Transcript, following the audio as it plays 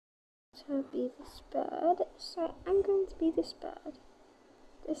to be this bird, so I'm going to be this bird.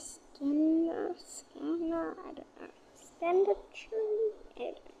 The scanner, I don't know. Standard tree, I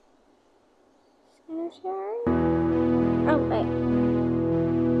don't know. Scanner, oh wait.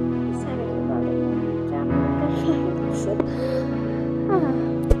 It's time to go down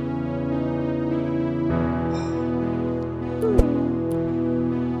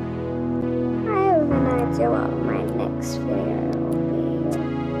I have an idea what my next video will be.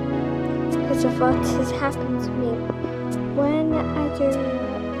 Because of what has happened to me when I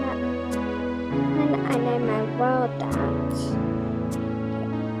name my world that.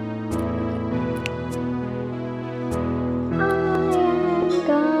 I am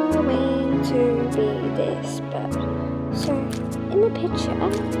going to be this bird. So in the picture,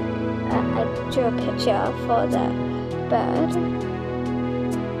 I drew a picture for the bird.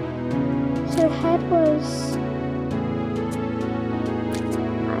 So the head was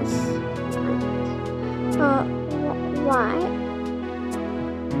white,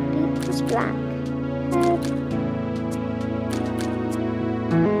 beak was black, head,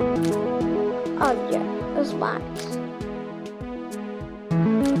 oh yeah, it was white.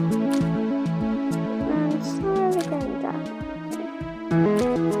 And slowly going down.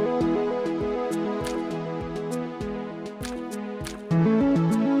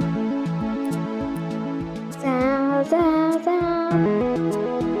 Down, down, down.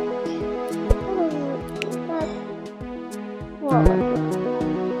 Whoa.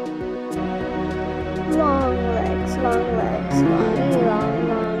 Long legs, long, long.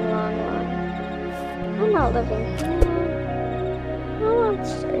 I'm not living here. I want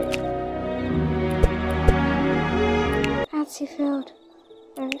to. Fancy field.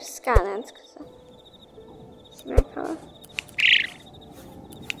 Skylands, because it's my color.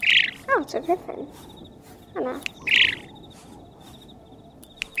 Oh, it's a griffin. Oh, nice.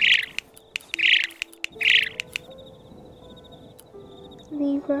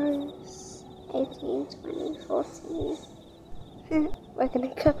 Libras, 18, 20, 14. We're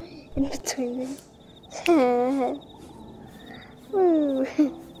gonna go in between them. Woo!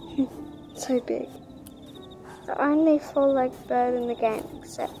 So big. The only full-legged bird in the game,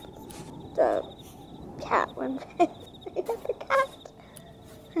 except the cat when they had the cat.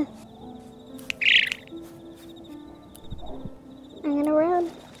 I'm gonna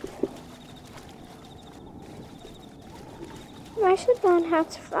run. I should learn how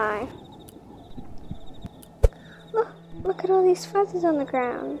to fly. Look at all these feathers on the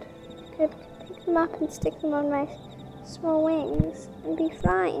ground. I could pick them up and stick them on my small wings and be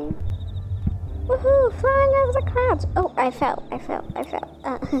flying. Woohoo! Flying over the clouds. Oh, I fell.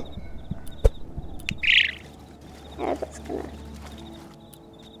 Yeah, that's gonna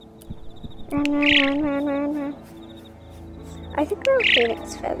run. I think they're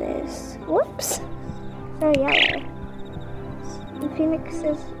phoenix feathers. Whoops! They're yellow. And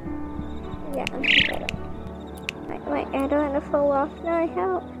phoenixes. Yeah, I'm better. Wait, I don't want to fall off. No,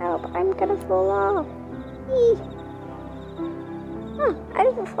 help, I'm gonna fall off. Eee. Oh, I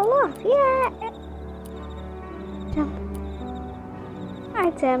didn't fall off. Yeah! Jump.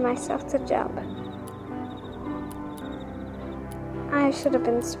 I dare myself to jump. I should have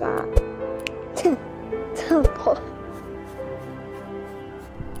been smart. Teleport.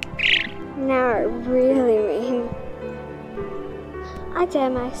 Now I really mean. I dare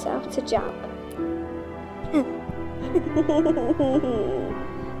myself to jump. I'm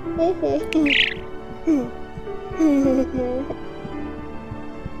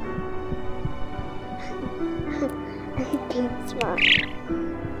being smart.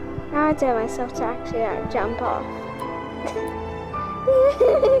 Now I dare myself to actually jump off.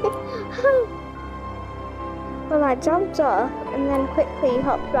 Well, I jumped off and then quickly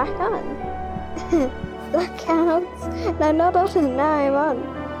hopped back on. That counts. No, not on. No, I'm on.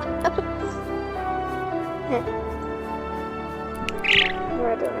 What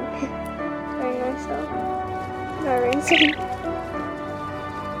am I doing? Throwing myself. No reason.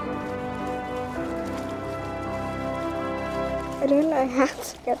 I don't know how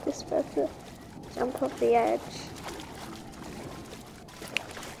to get this bird to jump off the edge.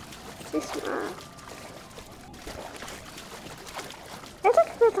 Too smart. I look a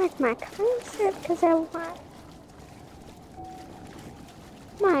bit like my concept because I want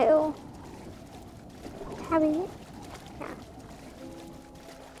Mile. Having it. Yeah.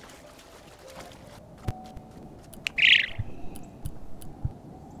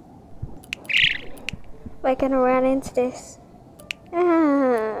 We're gonna run into this.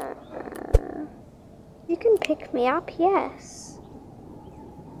 You can pick me up, yes.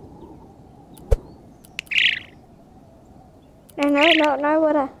 No,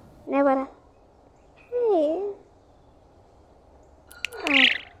 water. Now what? Hey. Oh.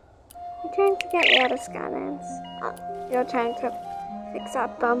 You're trying to get me out of Skylands. Oh, you're trying to fix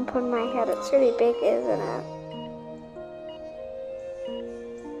that bump on my head. It's really big, isn't it?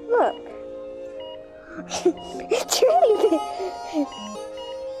 Look. It's really big.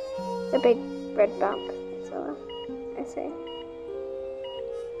 It's a big red bump. That's all I say.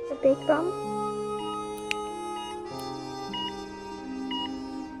 It's a big bump.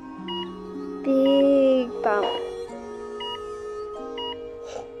 Big bump.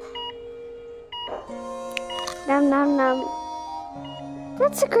 Nom nom nom.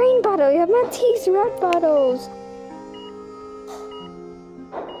 That's a green bottle. You're meant to use red bottles.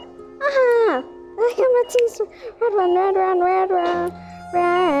 Aha! You're meant to use red one. Red one. Red one.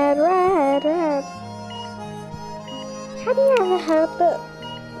 Red. Red. Red. Have you ever heard that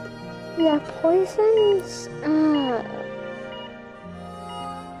we are poisons?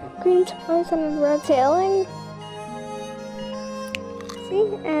 Green to poison and red to healing. See?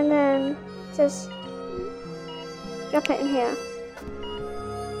 And then just drop it in here.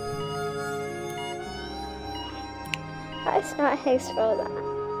 But it's not how you spell that.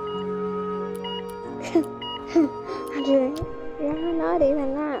 You're not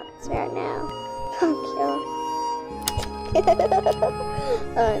even that right now. Fuck you.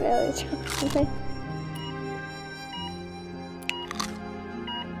 Oh no, it's something.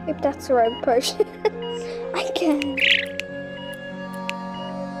 If that's the right potion. I can.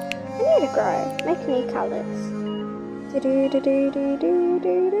 I need to grow. Make new colours. So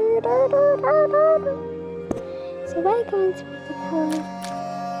we're going to make the colour.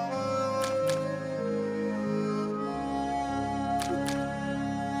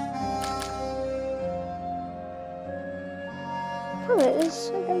 Colours.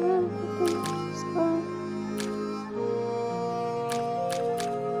 We're going to have this colour.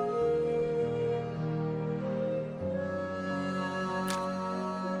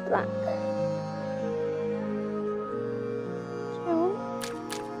 Black.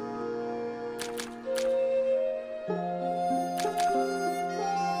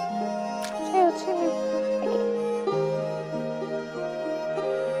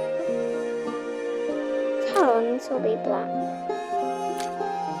 Talons will be black.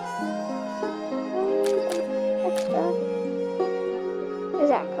 Extra. Is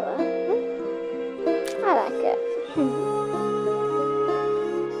that colour? I like it.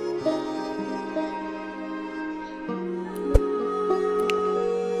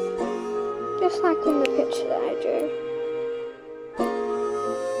 Just like in the picture that I drew.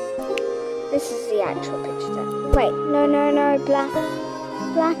 This is the actual picture that... Wait, no, black.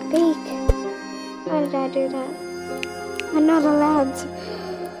 Black beak. Why did I do that? I'm not allowed to.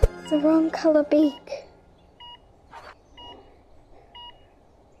 It's the wrong colour beak.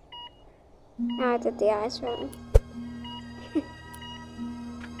 Now I did the eyes wrong.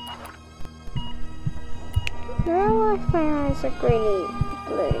 No, if my eyes are greeny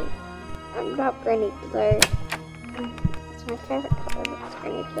blue. I'm not greeny blue. It's my favourite colour, it's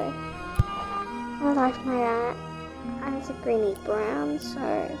greeny blue. I like my eyes are greeny brown, so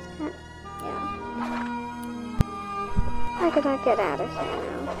it's kind of, yeah. How could I get out of here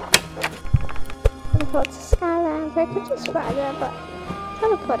now? Teleport to Skylands. I could just fly there, but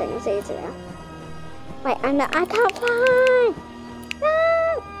teleporting is easier. Wait, I can't fly! No!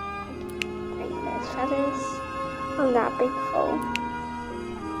 Bring those feathers on that big fall.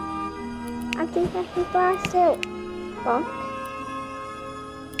 I think I can fly still. Bonk.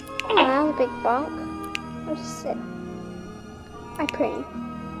 Oh, wow, a big bonk. I'll just sit. I preen.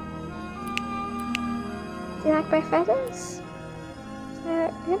 Do you like my feathers?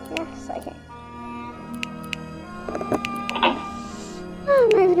 Yes, okay. Oh,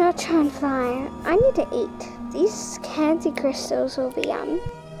 maybe not try and fly. I need to eat. These candy crystals will be yum.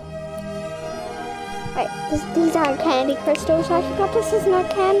 Wait, these aren't candy crystals. I forgot this is not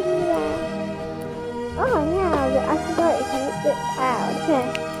candy there. Oh, yeah, I forgot you can eat it out. Yeah.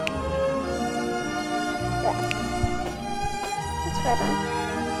 That's better.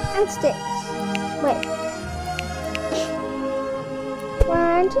 And sticks. Wait. Well,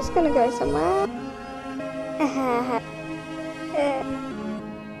 I'm just gonna go somewhere.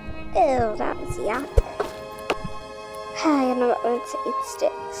 Ew, that was yuck. I'm not going to eat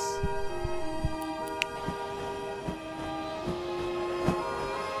sticks.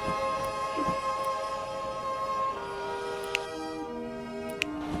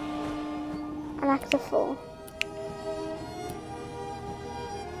 I like the fall.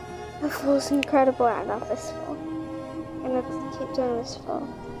 The fall's incredible. I love this fall. I'm gonna keep doing this fall.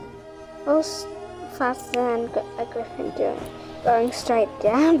 faster than a griffin going straight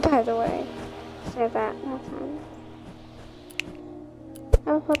down, by the way. So that time.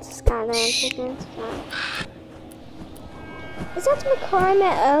 Teleport to Skyland, we're going to that. Is that the macaw I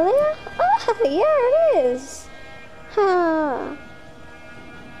met earlier? Oh, yeah, it is. Huh.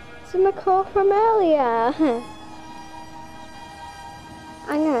 It's the macaw from earlier.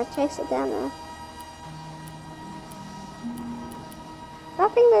 I'm gonna chase it down there.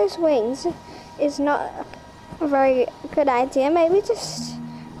 Flapping those wings is not a very good idea. Maybe just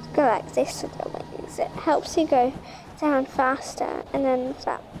go like this with the wings. It helps you go down faster, and then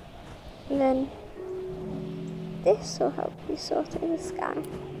flap. And then this will help you soar through the sky.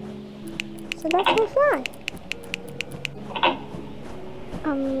 So that's my fly.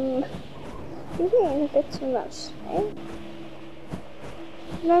 You're eating a bit too much today.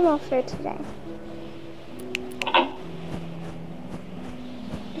 No more food today. I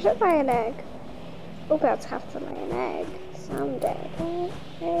should lay an egg. We'll be able to have to lay an egg someday.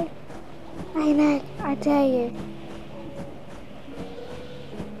 Okay. Lay an egg, I dare you.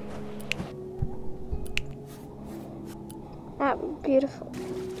 That beautiful.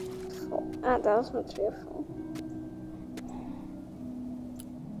 That was much beautiful.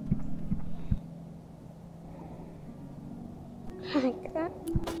 Like that.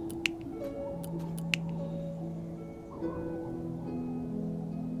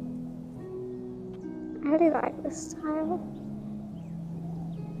 I really like this style.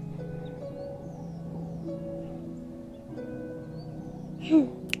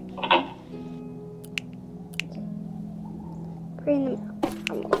 Green them up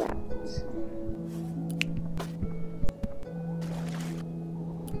from all that.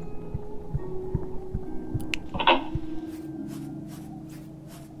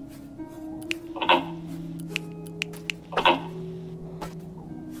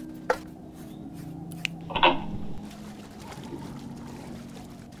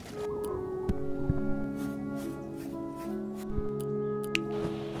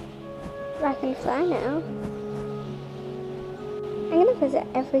 I can fly now. I'm gonna visit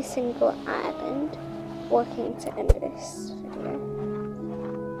every single island working to end this video.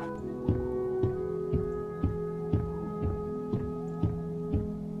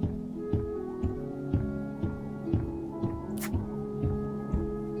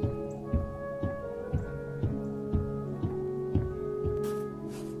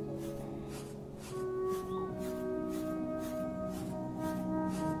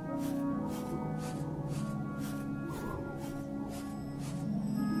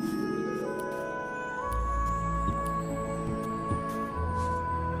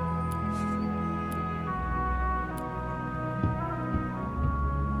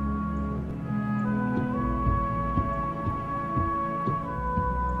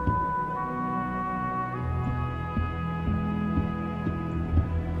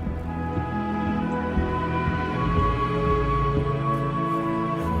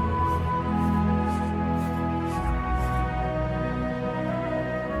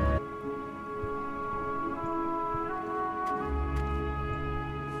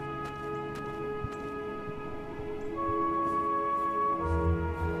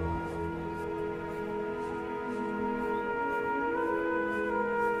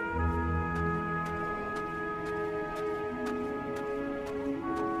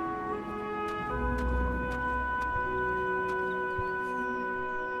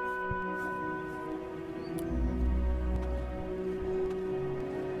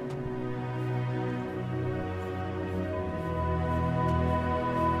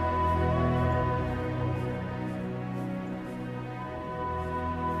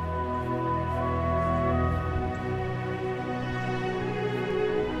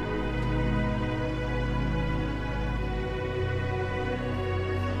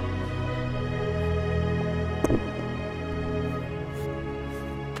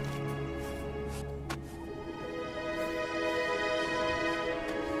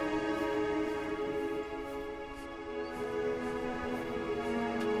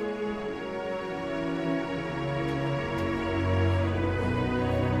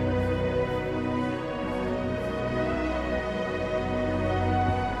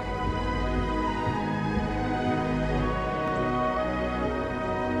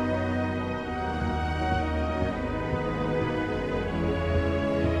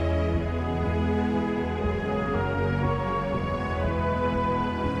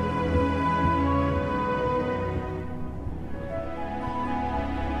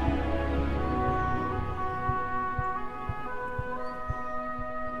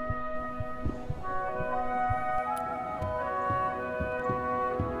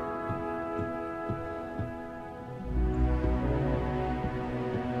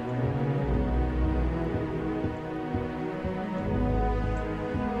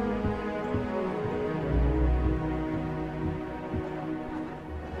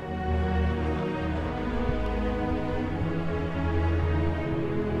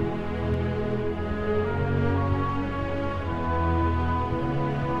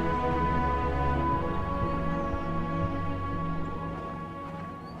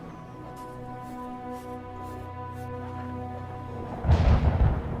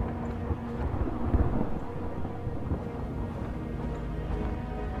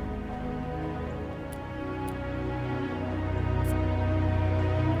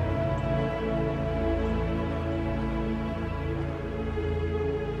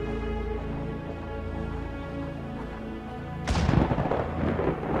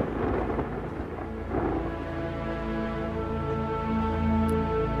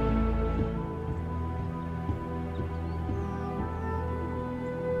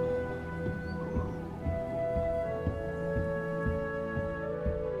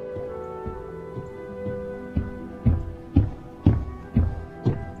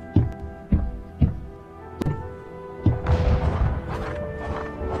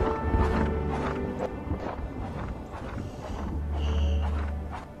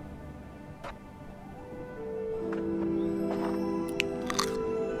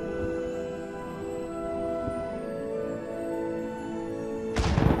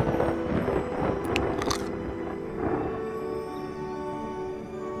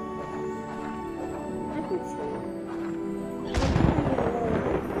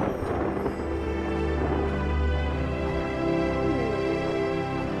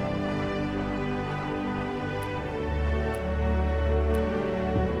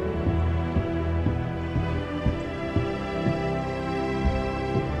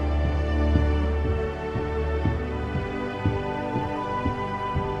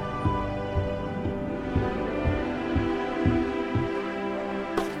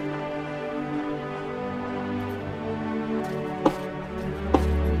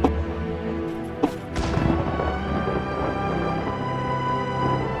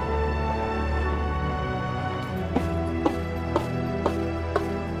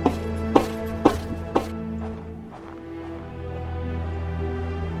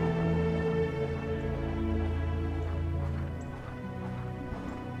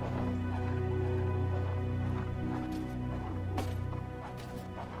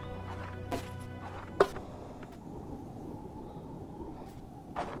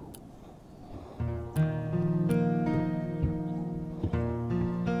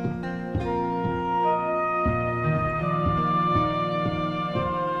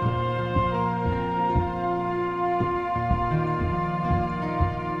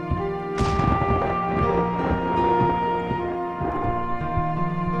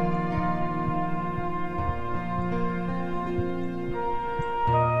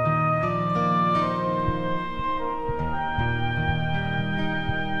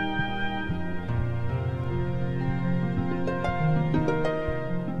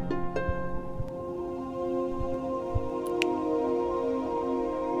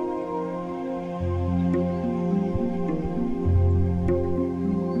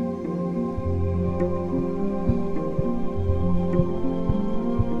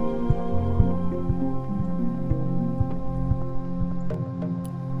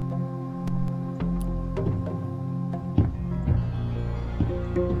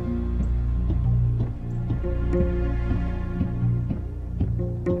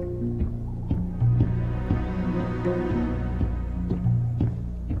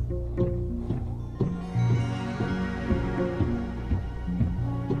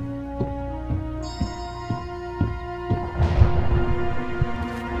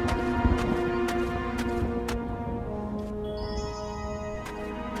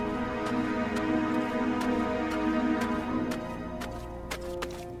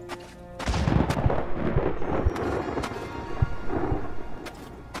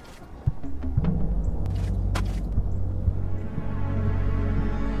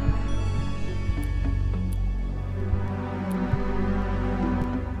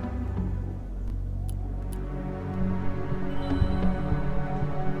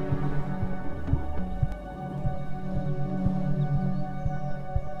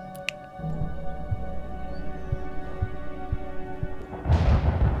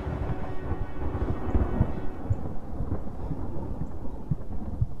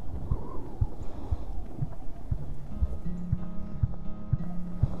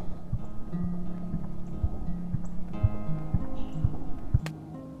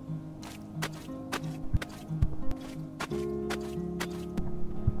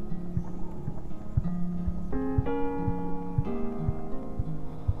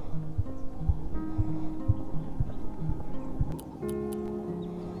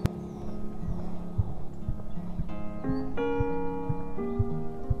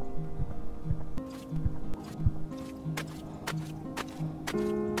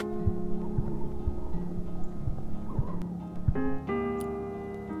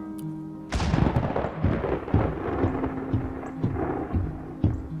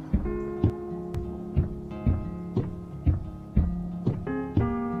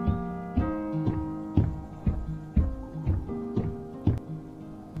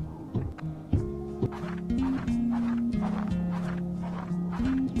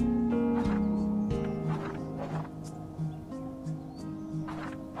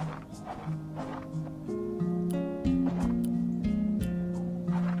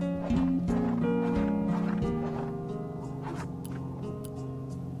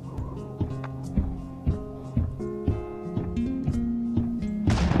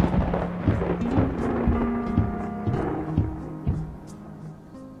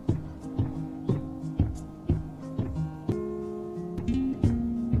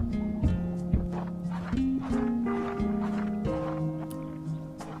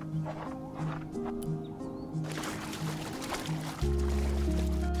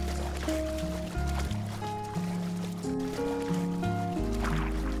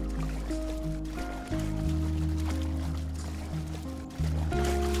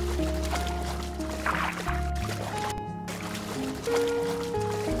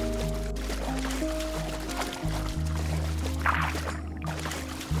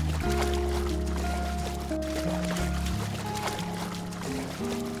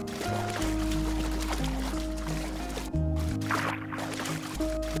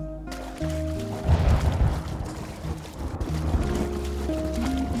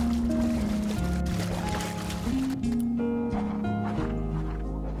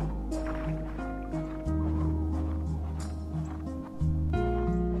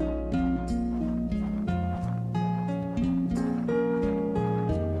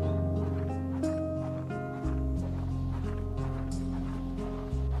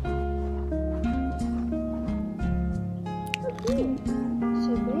 So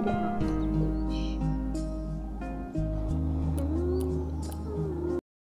wait it out.